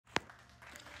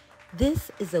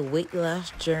This is a weight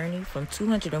loss journey from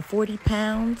 240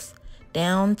 pounds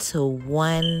down to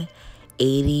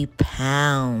 180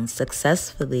 pounds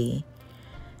successfully.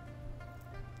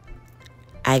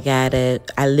 I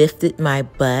lifted my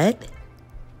butt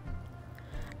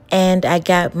and I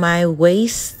got my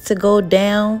waist to go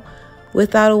down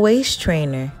without a waist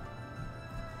trainer.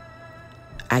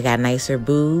 I got nicer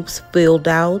boobs filled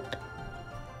out.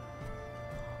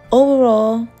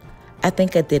 Overall, I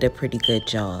think I did a pretty good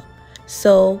job.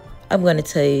 So I'm going to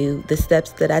tell you the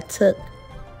steps that I took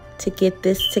to get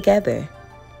this together.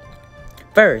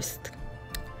 First,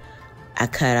 I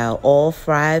cut out all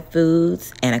fried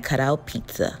foods and I cut out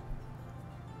pizza.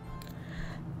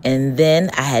 And then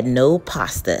I had no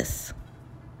pastas,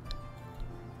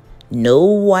 no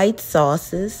white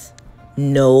sauces,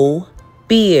 no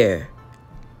beer.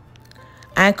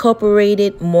 I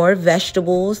incorporated more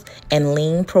vegetables and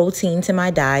lean protein to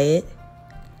my diet.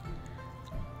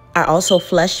 I also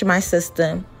flushed my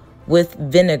system with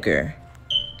vinegar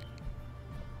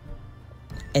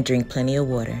and drink plenty of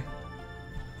water.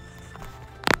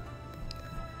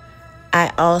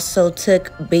 I also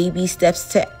took baby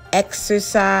steps to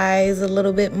exercise a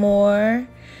little bit more.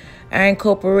 I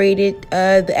incorporated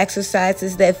the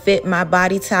exercises that fit my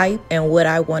body type and what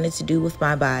I wanted to do with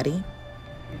my body.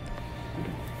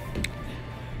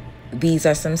 These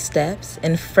are some steps.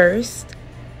 And first,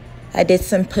 I did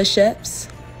some push-ups.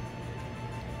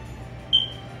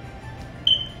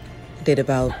 Did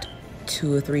about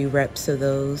 2 or 3 reps of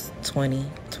those, 20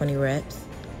 reps.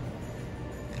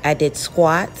 I did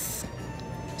squats.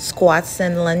 Squats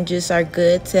and lunges are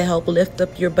good to help lift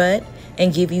up your butt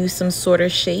and give you some sort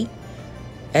of shape.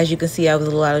 As you can see, I was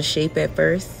a little out of shape at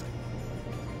first.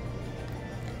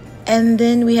 And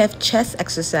then we have chest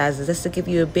exercises. That's to give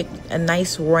you a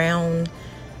nice round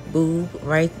boob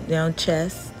right down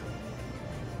chest.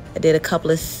 I did a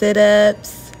couple of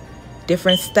sit-ups,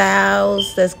 different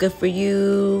styles. That's good for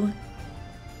you.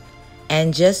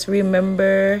 And just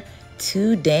remember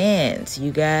to dance,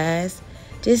 you guys.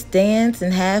 Just dance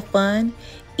and have fun.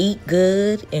 Eat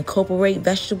good, incorporate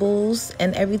vegetables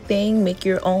and everything. Make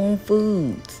your own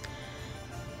foods.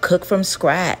 Cook from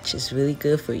scratch. It's really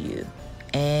good for you.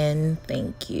 And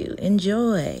thank you.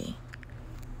 Enjoy.